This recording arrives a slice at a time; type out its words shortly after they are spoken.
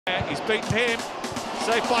He's beaten him,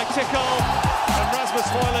 saved by Tickle, and Rasmus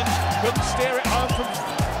Højlund couldn't steer it home from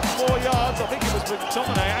 4 yards. I think it was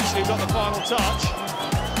McTominay actually got the final touch.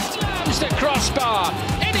 Just a crossbar,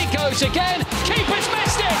 in he goes again, keeper's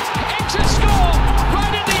missed it, into score, right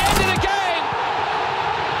at the end of the game.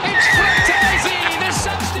 It's Frattesi, the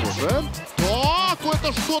substitute. Так, это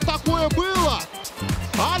что такое было?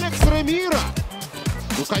 Алекс Ремира.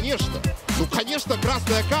 Ну, конечно,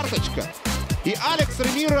 красная карточка. И Алекс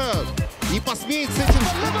Ремира не посмеет с этим...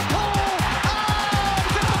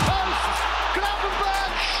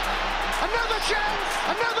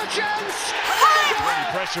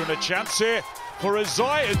 Pressure and a chance here for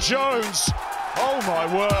Isaiah Jones. Oh my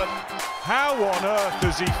word, how on earth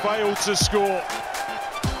has he failed to score?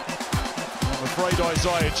 I'm afraid,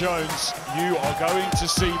 Isaiah Jones, you are going to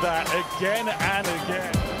see that again and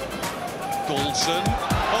again. Goldson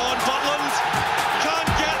on Butland,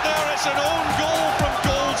 can't get there, it's an own goal from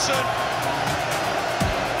Goldson.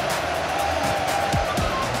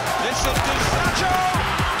 This is Sacho,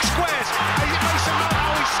 squares, Mason Mount,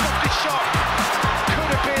 how he stopped his shot. Could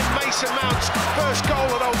have been Mason Mount's first goal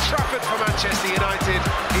at Old Trafford for Manchester United,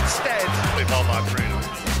 instead.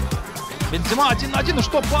 Бензема 1-1, ну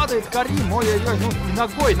что падает, Карим, ой-ой-ой, ну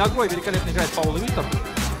ногой великолепно играет Паул Витер.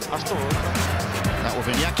 А что? That will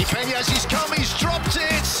be Iñaki Peña as he's come, he's dropped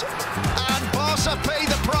it, and Barca pay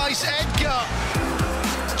the price. Edgar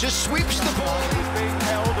just sweeps the ball. He's being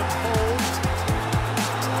held and pulled,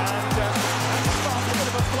 and starts a bit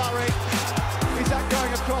of a flurry. Is that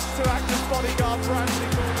going across to Actor's bodyguard for Anthony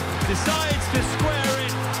Gordon? Decides to square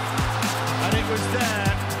it, and it was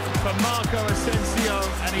there for Marco Asensio,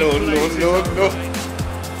 and he No.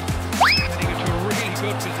 Getting into a really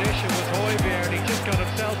good position with Højbjerg, and he just got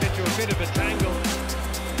himself into a bit of a tangle.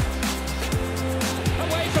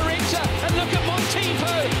 Away for Inter, and look at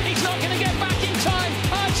Montipo, he's not going to get back in time.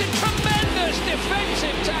 Oh, it's a tremendous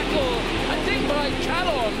defensive tackle, I think by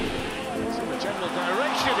Callum. So the general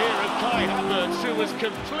direction here of Kai Havertz, who was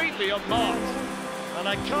completely unmarked. And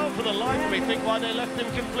I can't for the life of me think why they left him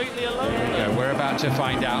completely alone. Yeah, we're about to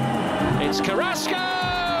find out. It's Carrasco,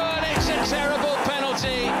 and it's a terrible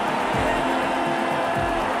penalty.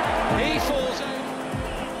 He falls in.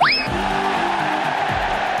 He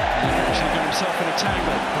got himself in a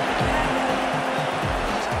tangle.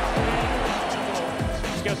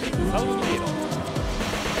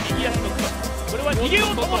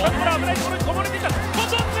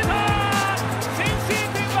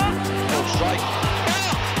 Oh, strike.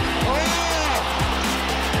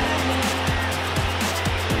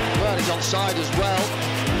 Well, he's onside as well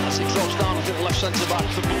as it drops down to the left centre back.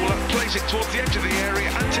 The ball up, plays it towards the edge of the area.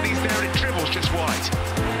 Anthony's there, it dribbles just wide.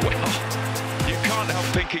 Well, you can't help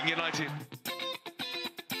thinking United.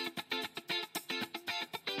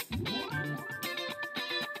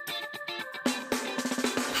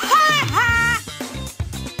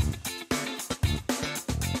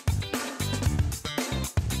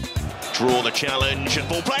 Draw the challenge and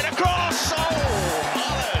ball played across. Oh,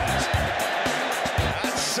 Haaland!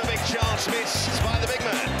 That's a big chance missed by the big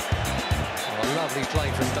man. Oh, lovely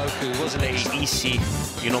play from Doku, wasn't it? Easy,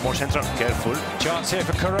 more central, careful. Chance here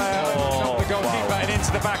for Correa, the goalkeeper and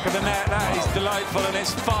into the back of the net. That is delightful, and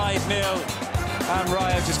it's 5-0. And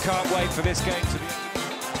Raya just can't wait for this game to be.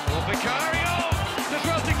 Oh, Vicario does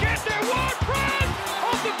well to get there. Ward-Prowse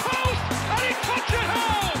off the post, and he puts it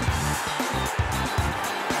home.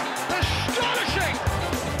 Astonishing.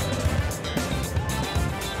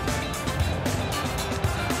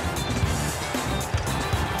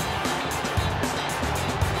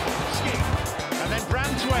 And then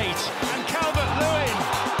Branthwaite and Calvert-Lewin.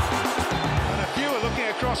 And a few are looking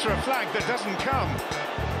across for a flag that doesn't come.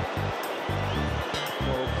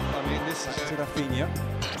 Well, I mean, this is to Rafinha.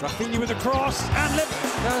 Rafinha with a cross, and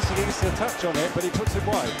he gets a touch on it, but he puts it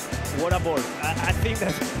wide. What a ball. I think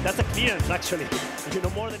that's a clearance, actually.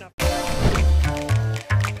 More than a...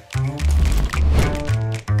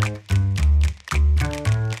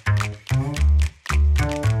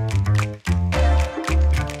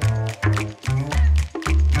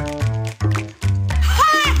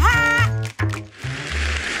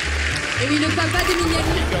 Et oui, le papa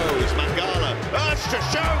d'Emiliano. Goes Mangala, urged to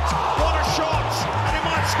shoot, what a shot, and it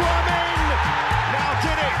might squirm in. Now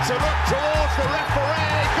did it to look towards the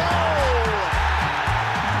referee. Goal!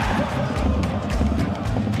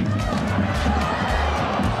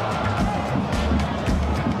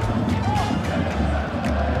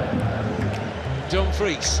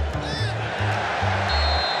 Dumfries.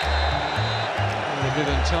 A bit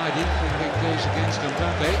untidy, I think goes against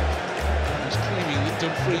Mbappe. He's claiming that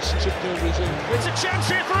Dumfries took over his own. It's a chance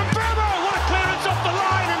here for Mbemo. What a clearance off the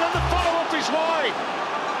line, and then the follow-up is wide.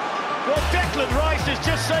 Declan Rice has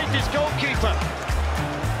just saved his goalkeeper.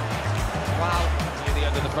 Wow. Near the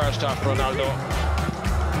end of the first half, Ronaldo.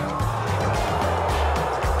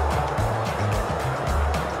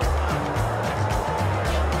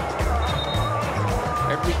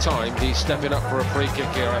 Every time he's stepping up for a free kick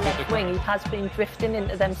here, I think the wing, he has been drifting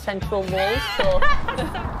into them central walls, so...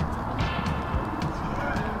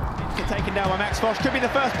 Taken down by Max Fosh, could be the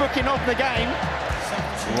first booking of the game.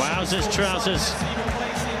 Wowzers, trousers.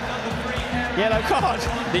 Yellow card.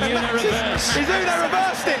 The unit reverse. Uno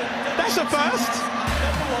reversed it. That's a first.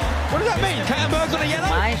 What does that mean? Kattenberg's on a yellow?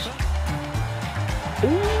 Nice.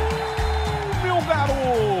 Meu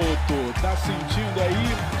garoto, tá sentindo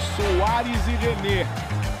aí Soares e René.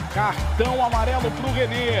 Cartão amarelo pro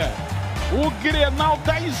René. O Grenal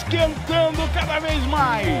tá esquentando cada vez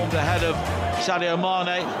mais. The head of Sadio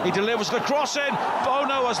Mane, he delivers the cross in.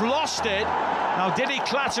 Bono has lost it. Now, did he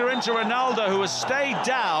clatter into Ronaldo, who has stayed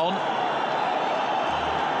down?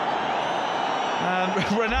 And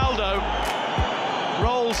Ronaldo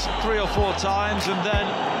rolls 3 or 4 times and then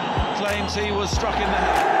claims he was struck in the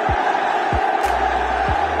head.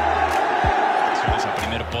 Ese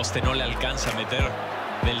primer poste no le alcanza a meter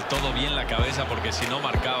del todo bien la cabeza porque si no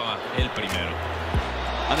marcaba el primero.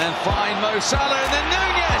 And then fine Mo Salah and then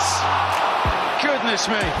Nunez. Goodness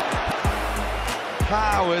me.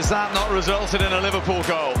 How has that not resulted in a Liverpool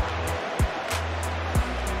goal?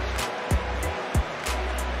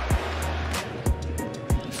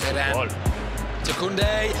 Ferran to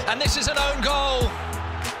Koundé, and this is an own goal.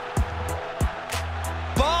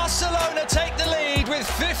 Barcelona take the lead with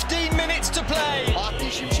 15 minutes to play.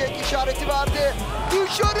 Fatih Şimşek işareti verdi.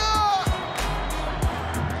 Dışarı!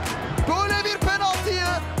 Böyle bir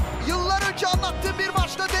penaltıyı yıllar önce anlattığım bir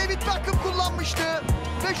maçta David Beckham kullanmıştı.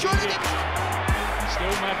 Ve şöyle demişti.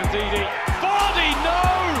 Still Mavindini. Vardy, no!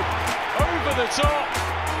 Over the top.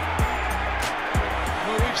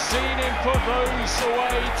 Well, we've seen him put those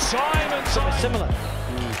away time and time. Similar.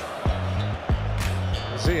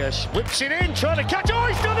 Ziyech whips it in, trying to catch. Oh,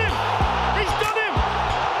 he's done him! He's done him!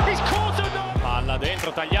 He's caught him! Palla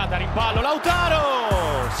dentro, tagliata, rimpallo, Lautaro!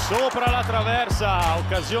 Sopra la traversa,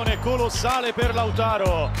 occasione colossale per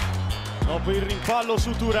Lautaro. Dopo il rimpallo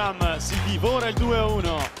su Thuram, si divora il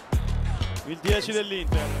 2-1. Il 10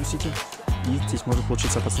 dell'Inter. И здесь может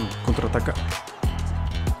получиться опасная контратака.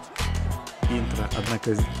 Интро,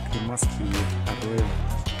 однако Кремаски и Ароя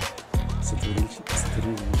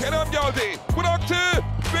satırıldı. Kerem geldi, bıraktı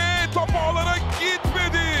ve top ağlara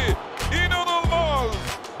gitmedi. İnanılmaz,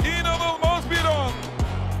 inanılmaz bir an.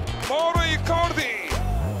 Mauro Icardi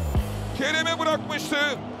Kerem'e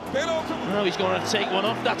bırakmıştı. Penaltı. No, he's going to take one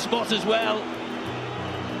off that spot as well.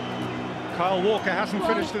 Kyle Walker hasn't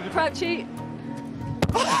finished the... Crouchy.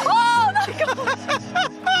 Oh my God!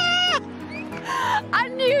 I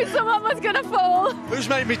knew someone was going to fall. Who's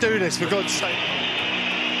made me do this, for God's sake?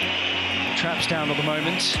 Traps down at the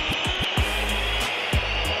moment.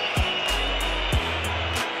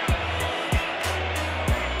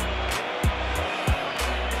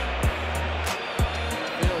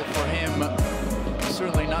 Bill for him,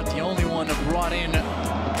 certainly not the only one brought in.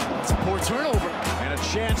 It's a poor turnover. And a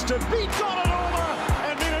chance to beat Donnarumma,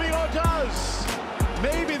 and Minamino does.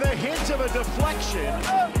 Maybe the hint of a deflection.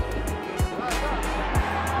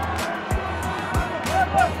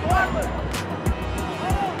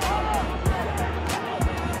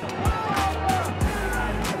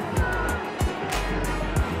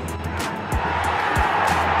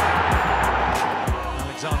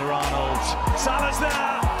 Alexander-Arnold, Salah's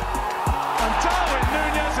there, and Darwin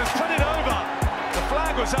Nunez has put it over. The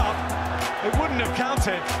flag was up, it wouldn't have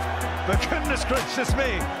counted, but goodness gracious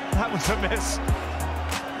me, that was a miss.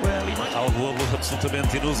 Well, he might... Algo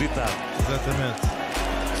absolutamente inusitado. Exatamente.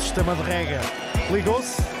 O sistema de rega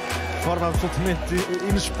ligou-se de forma absolutamente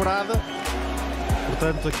inesperada.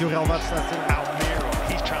 Portanto, aqui o Real Madrid está a ser... Almiro,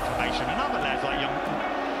 his transformation, another lad like young,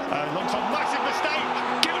 alongside massive mistake,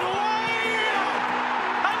 given away,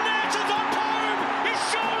 and Nelson's on home, it's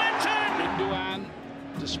Charlton! Gundogan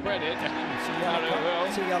to spread it.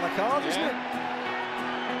 It's a yellow card, isn't it?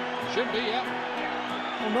 Should be, yeah.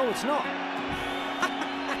 Oh no, it's not.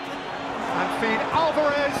 And feed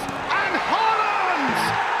Alvarez and Haaland!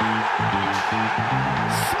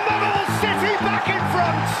 Smuggle City back in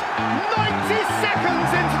front! 90 seconds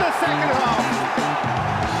into the second half.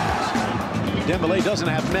 Dembele doesn't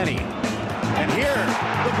have many. And here,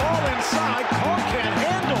 the ball inside, Kong can't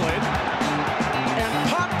handle it. And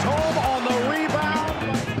popped home on the rebound.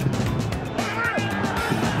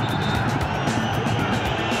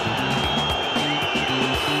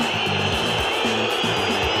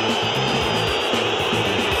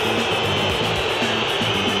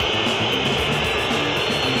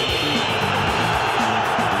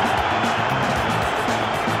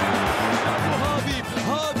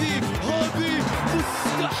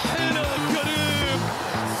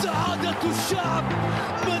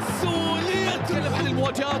 نتكلم عن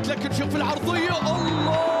المواجهات لكن شوف العرضية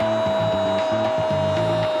الله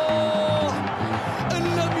إن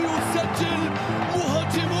لم يسجل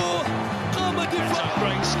مهاجموه قام دفاع.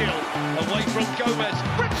 Great skill away from Gomez.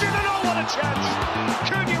 Richard and oh, what a chance!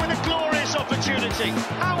 Cunha with a glorious opportunity.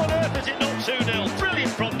 How on earth is it not 2-0?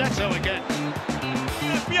 Brilliant from Neto again.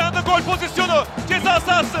 Bir anda gol pozisyonu ceza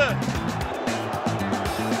sahası.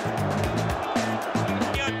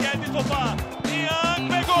 Niang geldi topa. Niang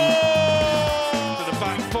ve gol! To the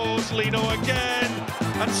back post, Lino again.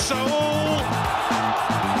 And Saul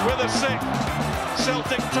with a sick.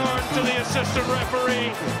 Celtic turn to the assistant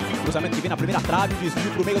referee. Cruzamento que vem na primeira trave,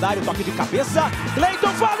 desvio pro meio da área, o toque de cabeça.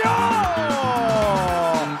 Cleiton falhou!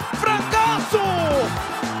 Francaço!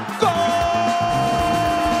 Gol!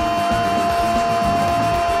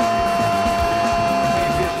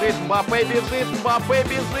 Mbappé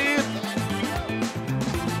бежит!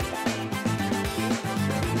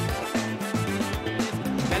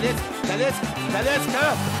 ثلاثة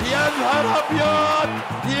يا نهار أبيض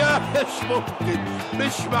يا مش ممكن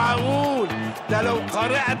مش معقول ده لو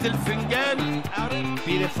قرعت الفنجان.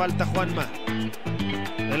 Pide falta Juanma.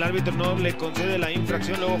 El árbitro no le concede la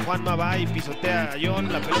infracción, luego Juanma va y pisotea a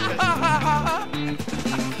John, la pelota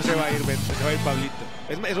se va a ir Pablito.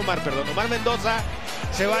 Es Omar, perdón, Omar Mendoza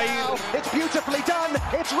se va a ir. It's beautifully done.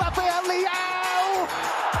 It's Rafael Leao.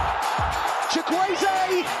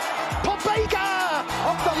 Chukwueze. Pompeiga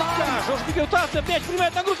off the line. Josh Miguel Tadze, 5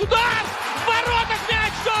 метров, нагрузку, удар! В воротах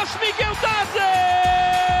мяч, Josh Miguel Tadze!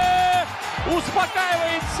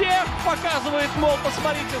 Успокаивает всех, показывает, мол,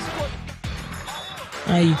 посмотрите, сколько...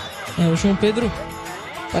 Aí, o João Pedro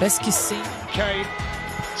parece que sim. Kane.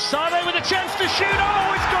 Sane with a chance to shoot.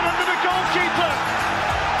 Oh, it's gone under the goalkeeper.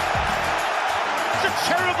 It's a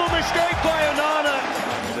terrible mistake by Onana.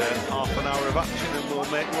 Half an hour of action and we'll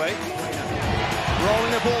make way.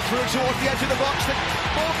 Rolling the ball through towards the edge of the box. The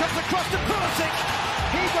ball comes across to Pulisic.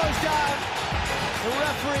 He goes down. The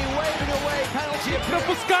referee waving away penalty.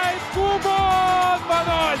 Пропускает Кубок!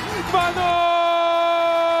 2-0! 2-0!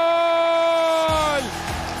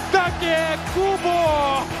 Таке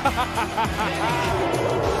Кубок!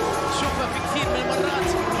 شوفها في كثير من المرات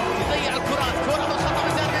يضيع الكرات. كرة بالخطأ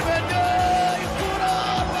من داري كرة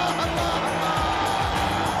الله الله الله.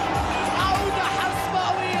 عودة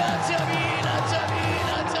حسباوية جميلة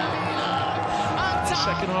جميلة جميلة.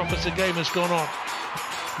 Second half as the game has gone on.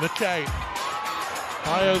 McKay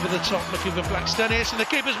high over the top looking for Blackstenius, and the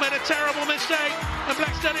keeper's made a terrible mistake, and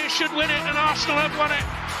Blackstenius should win it, and Arsenal have won it.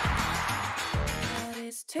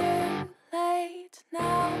 It's too late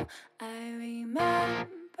now. I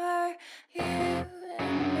remember you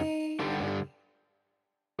and me,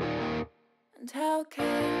 and how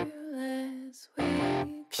careless we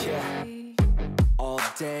could be. All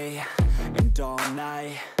day and all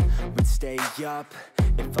night, we'd stay up,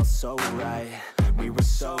 it felt so right. We were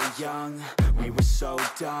so young, we were so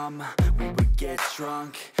dumb. We would get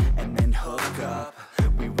drunk and then hook up.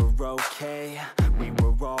 We were okay, we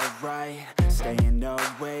were alright. Staying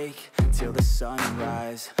awake till the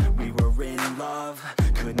sunrise. We were in love,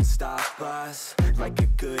 couldn't stop us. Like a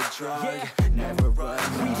good drug, never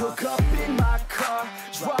enough. We'd hook up in my car,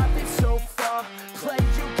 driving so far. Play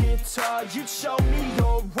your guitar, you'd show me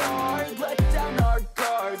your art. Let down our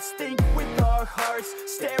guards, think with our hearts.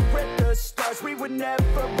 Stare at the stars, we were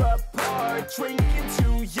never apart. Drinking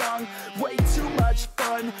too young, way too much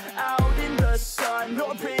fun. Out in the sun,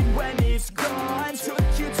 or in when it's gone.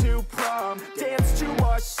 Took you to prom, dance to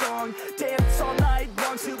our song. Dance all night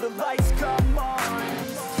long till the lights come on.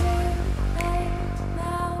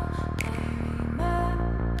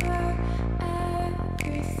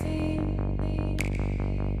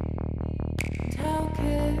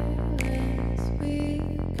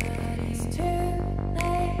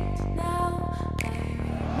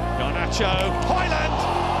 Garnacho, Highland!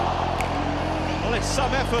 Well, it's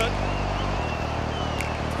some effort.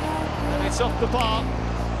 And it's off the bar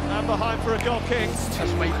and behind for a goal kick.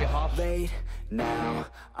 That's maybe half. Late now,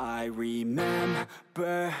 I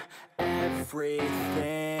remember everything,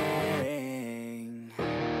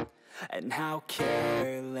 and how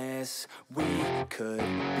careless we could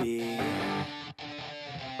be,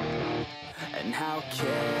 and how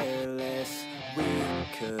careless we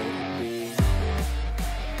could be.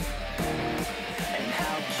 And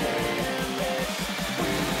how careless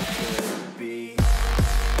we could be.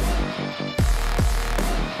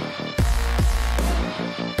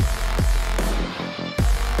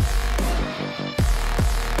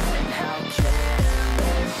 And how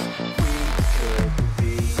careless we could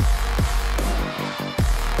be.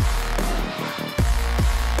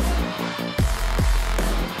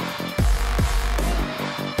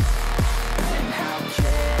 And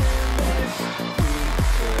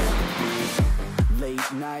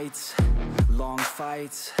nights, long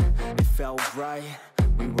fights, it felt right,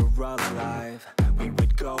 we were alive. We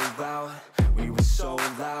would go out, we were so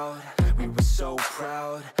loud, we were so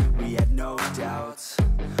proud, we had no doubts.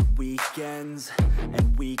 Weekends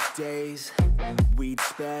and weekdays, we'd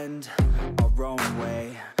spend our own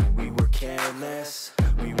way. We were careless,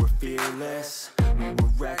 we were fearless, we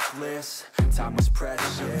were reckless, time was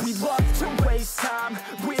precious. We loved to waste time,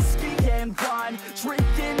 whiskey and wine,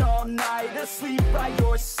 drinking all night, asleep by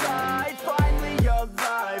your side. Finally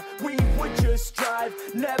alive, we would just drive,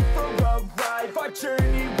 never arrive. Our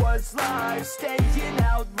journey was live, staying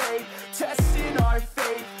out late, testing our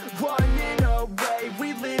fate, running away.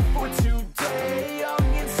 We live for today,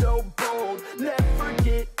 young and so bold, never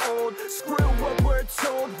get old. Screw what we're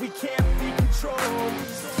told, we can't be controlled.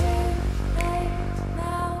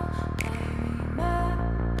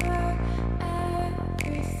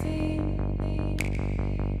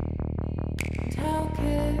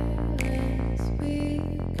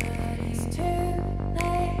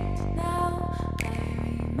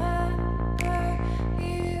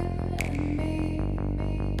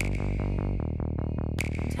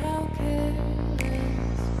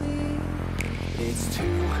 It's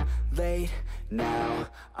too late now,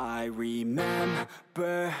 I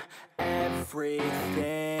remember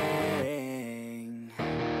everything,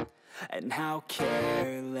 and how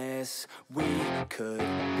careless we could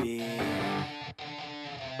be,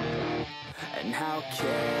 and how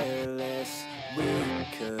careless we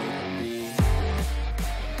could be,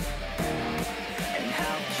 and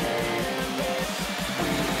how careless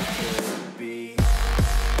we could be.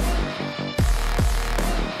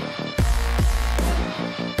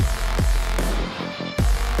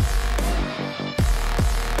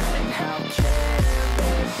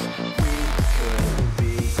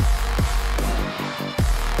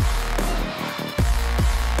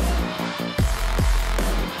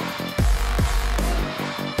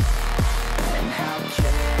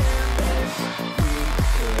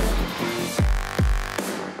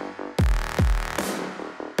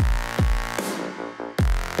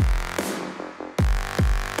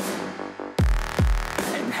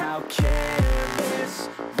 How careless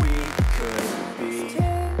we could be. It's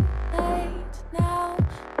too late now,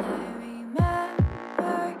 I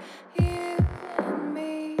remember you and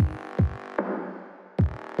me,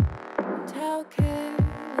 and how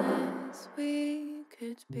careless we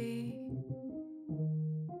could be.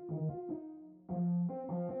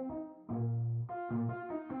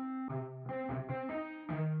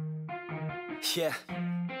 Yeah,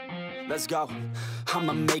 let's go.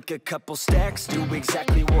 I'ma make a couple stacks, do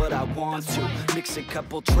exactly what I want to. Mix a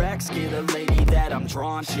couple tracks, get a lady that I'm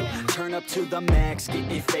drawn to. Turn up to the max, get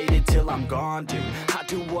me faded till I'm gone, dude. I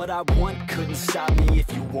do what I want, couldn't stop me if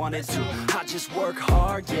you wanted to. I just work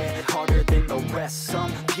hard, yeah, harder than the rest.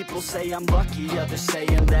 Some people say I'm lucky, others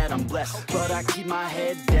saying that I'm blessed. But I keep my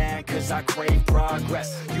head down, cause I crave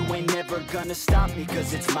progress. You ain't never gonna stop me,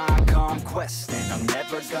 cause it's my conquest. And I'm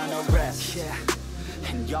never gonna rest, yeah.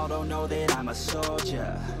 And y'all don't know that I'm a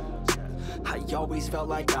soldier. I always felt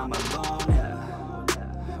like I'm alone, yeah.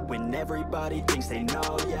 When everybody thinks they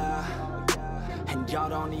know, yeah. And y'all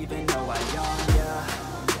don't even know I own, yeah.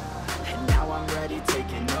 And now I'm ready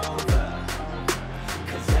taking over,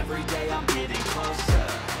 cause every day I'm getting closer.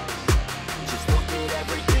 Just look at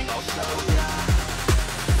everything I'll show ya.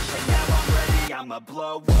 And now I'm ready, I'ma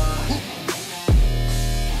blow up.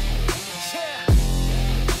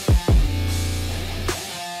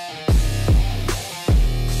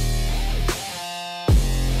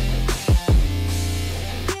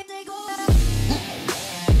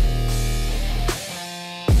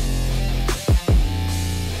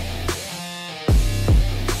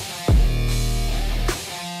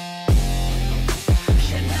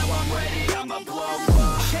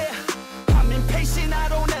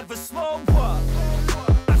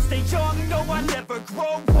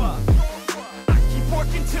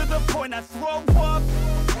 To the point I throw up.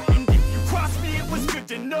 And if you cross me, it was good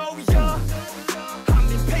to know ya. I'm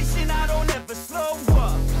impatient, I don't ever slow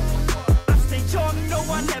up. I stay young, no,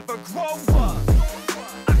 I never grow up.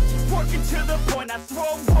 I keep working to the point I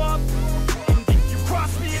throw up. And if you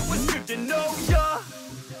cross me, it was good to know ya.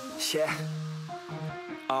 Yeah.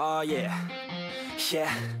 Oh yeah.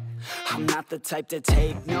 Yeah. I'm not the type to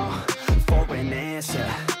take no for an answer.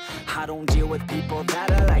 I don't deal with people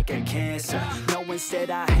that are like a cancer. No, instead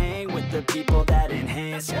I hang with the people that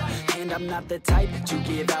enhance ya. And I'm not the type to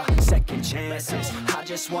give out second chances. I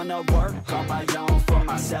just wanna work on my own for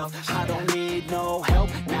myself. I don't need no help,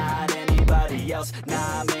 not anybody somebody else.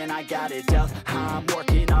 Nah, man, I got it dealt. I'm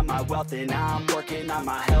working on my wealth and I'm working on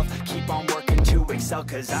my health. Keep on working to excel,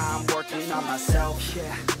 cause I'm working on myself,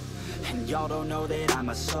 yeah. And y'all don't know that I'm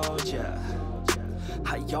a soldier.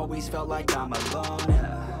 I always felt like I'm alone,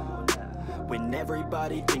 yeah. When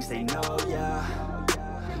everybody thinks they know, yeah.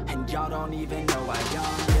 And y'all don't even know I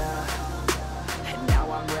own, yeah. And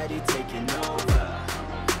now I'm ready taking over,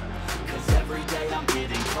 cause every day I'm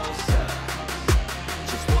getting closer.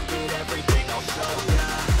 Just look at everything I'll show ya.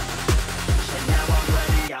 And now I'm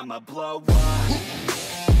ready, I'ma blow up.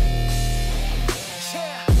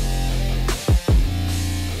 Yeah.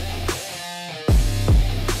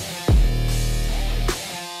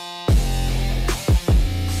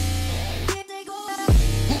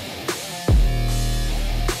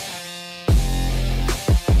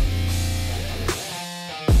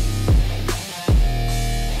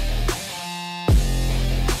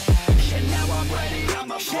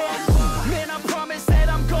 Man, I promise that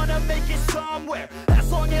I'm gonna make it somewhere.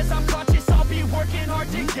 As long as I'm conscious